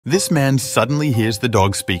This man suddenly hears the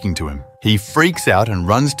dog speaking to him. He freaks out and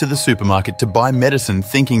runs to the supermarket to buy medicine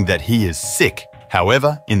thinking that he is sick.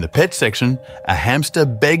 However, in the pet section, a hamster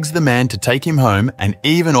begs the man to take him home and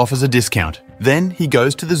even offers a discount. Then he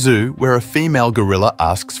goes to the zoo where a female gorilla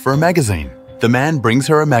asks for a magazine. The man brings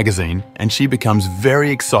her a magazine and she becomes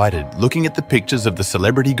very excited looking at the pictures of the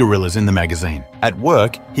celebrity gorillas in the magazine. At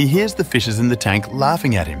work, he hears the fishes in the tank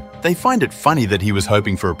laughing at him. They find it funny that he was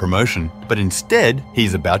hoping for a promotion, but instead,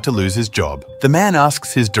 he's about to lose his job. The man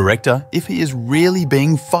asks his director if he is really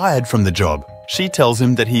being fired from the job. She tells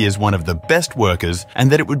him that he is one of the best workers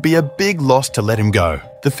and that it would be a big loss to let him go.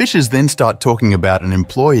 The fishes then start talking about an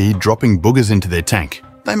employee dropping boogers into their tank.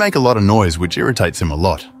 They make a lot of noise, which irritates him a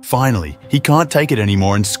lot. Finally, he can't take it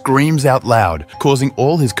anymore and screams out loud, causing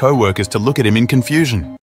all his co-workers to look at him in confusion.